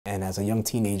And as a young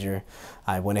teenager,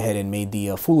 I went ahead and made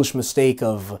the foolish mistake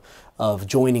of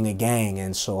joining a gang.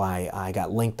 And so I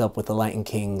got linked up with the Latin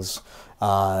Kings,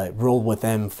 rolled with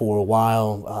them for a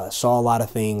while, saw a lot of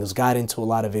things, got into a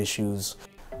lot of issues.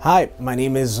 Hi, my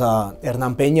name is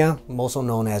Hernan Peña, I'm also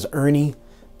known as Ernie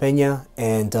Peña,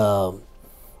 and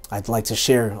I'd like to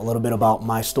share a little bit about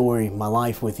my story, my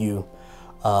life with you.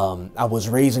 I was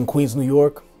raised in Queens, New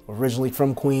York, originally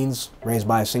from Queens, raised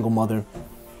by a single mother,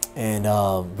 and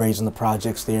raised in the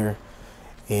projects there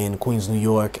in Queens, New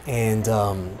York. And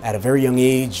at a very young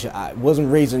age, I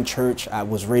wasn't raised in church. I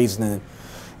was raised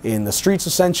in the streets,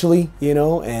 essentially, you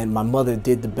know, and my mother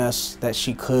did the best that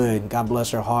she could, God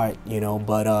bless her heart, you know,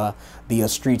 but the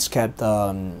streets kept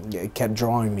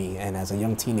drawing me. And as a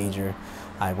young teenager,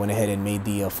 I went ahead and made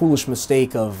the foolish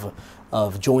mistake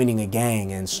of joining a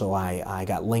gang. And so I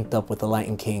got linked up with the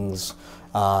Latin Kings,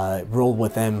 rolled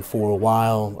with them for a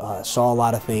while, saw a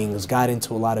lot of things, got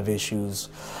into a lot of issues,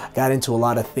 got into a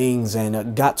lot of things,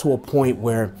 and got to a point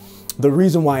where the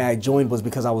reason why I joined was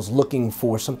because I was looking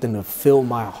for something to fill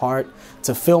my heart,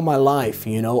 to fill my life,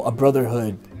 you know, a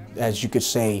brotherhood, as you could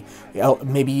say,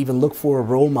 maybe even look for a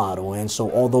role model. And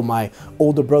so although my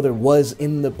older brother was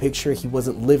in the picture, he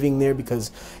wasn't living there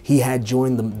because he had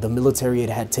joined the military. It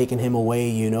had taken him away,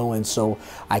 you know. And so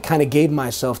I kind of gave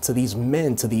myself to these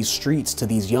men, to these streets, to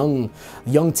these young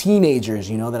teenagers,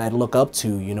 you know, that I'd look up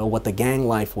to, you know, what the gang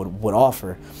life would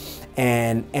offer.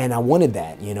 And I wanted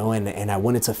that, you know, and I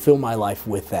wanted to fill my life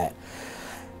with that.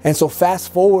 And so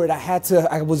fast forward,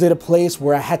 I was at a place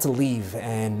where I had to leave,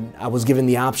 and I was given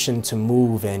the option to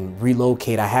move and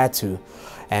relocate. I had to.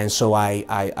 And so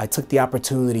I took the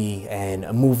opportunity and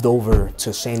moved over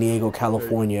to San Diego,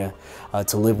 California,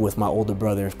 to live with my older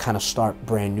brother, kind of start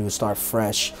brand new, start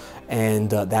fresh. And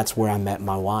that's where I met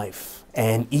my wife.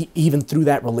 And even through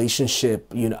that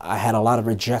relationship, you know, I had a lot of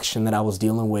rejection that I was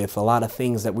dealing with, a lot of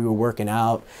things that we were working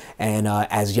out. And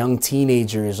as young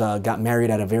teenagers, got married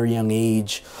at a very young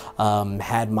age,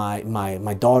 had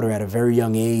my daughter at a very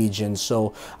young age. And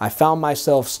so I found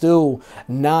myself still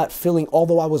not feeling,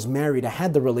 although I was married, I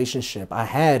had the relationship, I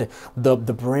had the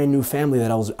brand new family,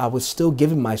 that I was still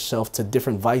giving myself to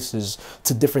different vices,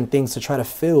 to different things to try to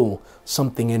fill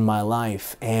something in my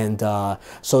life. And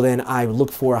so then I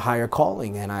looked for a higher calling,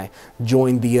 and I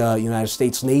joined the United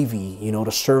States Navy, you know,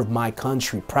 to serve my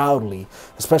country proudly,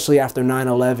 especially after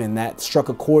 9/11. That struck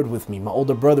a chord with me. My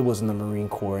older brother was in the Marine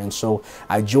Corps, and so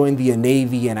I joined the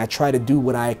Navy, and I tried to do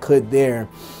what I could there.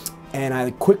 And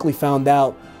I quickly found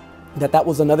out that that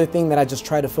was another thing that I just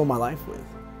tried to fill my life with.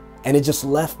 And it just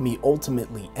left me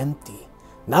ultimately empty.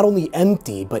 Not only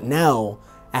empty, but now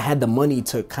I had the money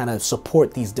to kind of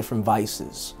support these different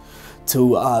vices,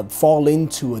 to fall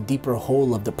into a deeper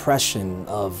hole of depression,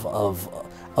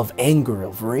 of anger,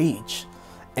 of rage.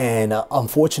 And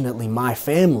unfortunately, my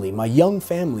family, my young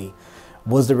family,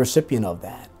 was the recipient of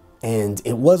that. And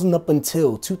it wasn't up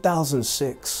until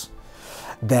 2006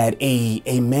 that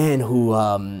a man who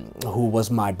was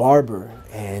my barber,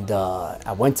 and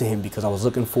I went to him because I was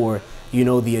looking for, you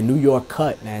know, the New York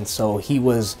cut. And so he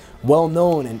was well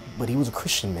known, but he was a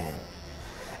Christian man.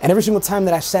 And every single time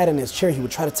that I sat in his chair, he would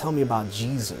try to tell me about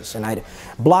Jesus, and I'd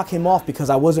block him off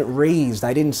because I wasn't raised.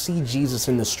 I didn't see Jesus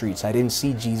in the streets. I didn't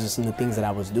see Jesus in the things that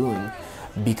I was doing,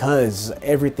 because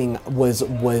everything was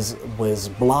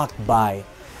blocked by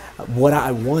what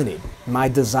I wanted, my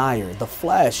desire, the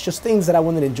flesh, just things that I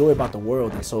wanted to enjoy about the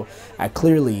world. And so I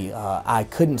clearly, I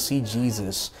couldn't see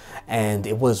Jesus. And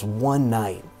it was one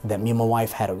night that me and my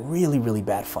wife had a really, really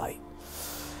bad fight.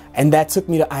 And that took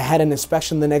me to, I had an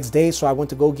inspection the next day, so I went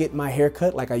to go get my hair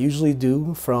cut like I usually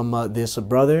do from this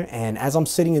brother. And as I'm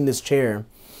sitting in this chair,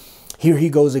 here he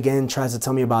goes again, tries to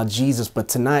tell me about Jesus. But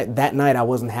that night, I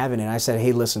wasn't having it. I said,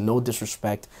 hey, listen, no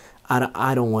disrespect.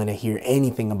 I don't want to hear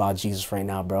anything about Jesus right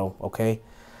now, bro, okay?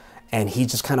 And he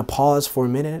just kind of paused for a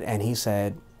minute, and he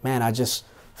said, man, I just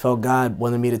felt God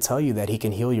wanted me to tell you that he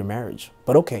can heal your marriage,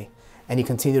 but okay. And he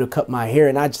continued to cut my hair,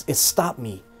 and it stopped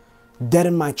me dead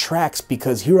in my tracks,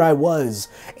 because here I was,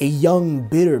 a young,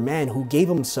 bitter man who gave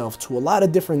himself to a lot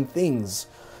of different things,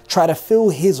 try to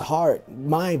fill his heart,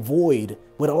 my void,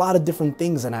 with a lot of different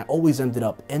things, and I always ended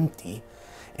up empty.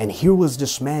 And here was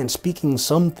this man speaking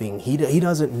something. He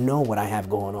doesn't know what I have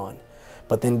going on.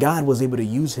 But then God was able to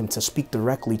use him to speak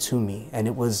directly to me. And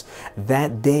it was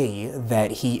that day that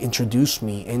he introduced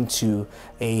me into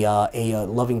a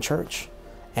loving church.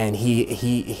 And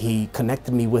he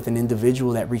connected me with an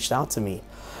individual that reached out to me.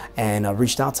 And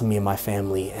reached out to me and my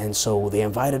family. And so they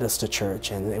invited us to church.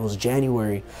 And it was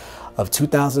January of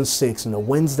 2006, in a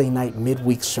Wednesday night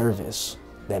midweek service,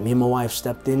 that me and my wife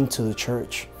stepped into the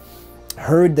church,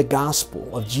 heard the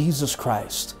gospel of Jesus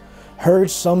Christ,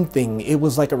 heard something. It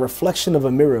was like a reflection of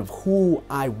a mirror of who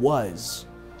I was.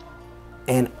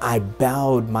 And I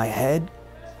bowed my head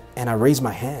and I raised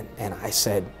my hand and I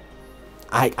said,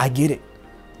 I get it.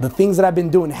 The things that I've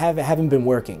been doing haven't been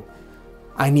working.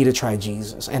 I need to try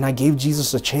Jesus. And I gave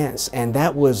Jesus a chance. And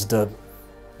that was the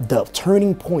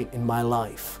turning point in my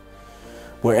life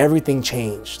where everything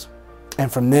changed.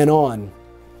 And from then on,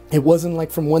 it wasn't like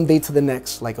from one day to the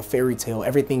next, like a fairy tale,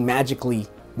 everything magically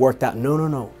worked out. No, no,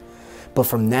 no. But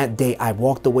from that day, I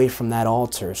walked away from that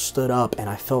altar, stood up, and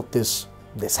I felt this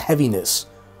heaviness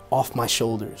off my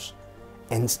shoulders.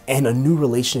 And a new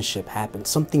relationship happened.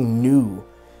 Something new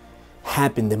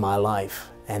happened in my life.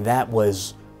 And that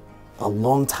was a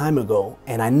long time ago.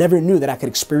 And I never knew that I could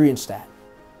experience that.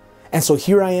 And so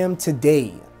here I am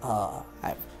today.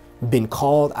 I've been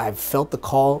called. I've felt the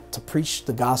call to preach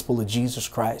the gospel of Jesus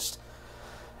Christ.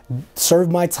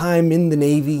 Served my time in the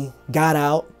Navy, got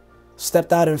out,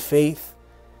 stepped out in faith.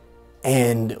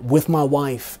 And with my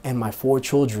wife and my 4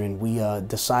 children, we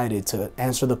decided to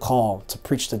answer the call to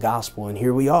preach the gospel. And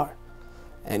here we are.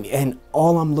 And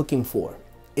all I'm looking for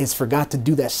is for God to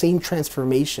do that same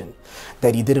transformation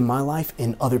that he did in my life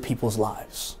in other people's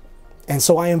lives. And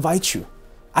so I invite you.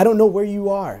 I don't know where you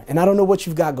are and I don't know what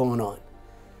you've got going on,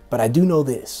 but I do know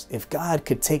this. If God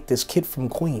could take this kid from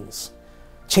Queens,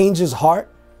 change his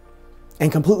heart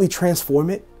and completely transform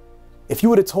it. If you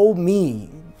would have told me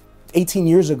 18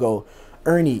 years ago,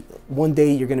 Ernie, one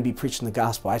day you're going to be preaching the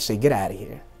gospel, I'd say, get out of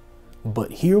here.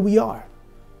 But here we are.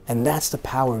 And that's the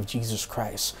power of Jesus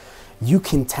Christ. You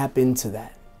can tap into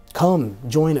that. Come,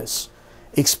 join us,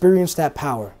 experience that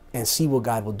power, and see what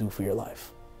God will do for your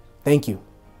life. Thank you.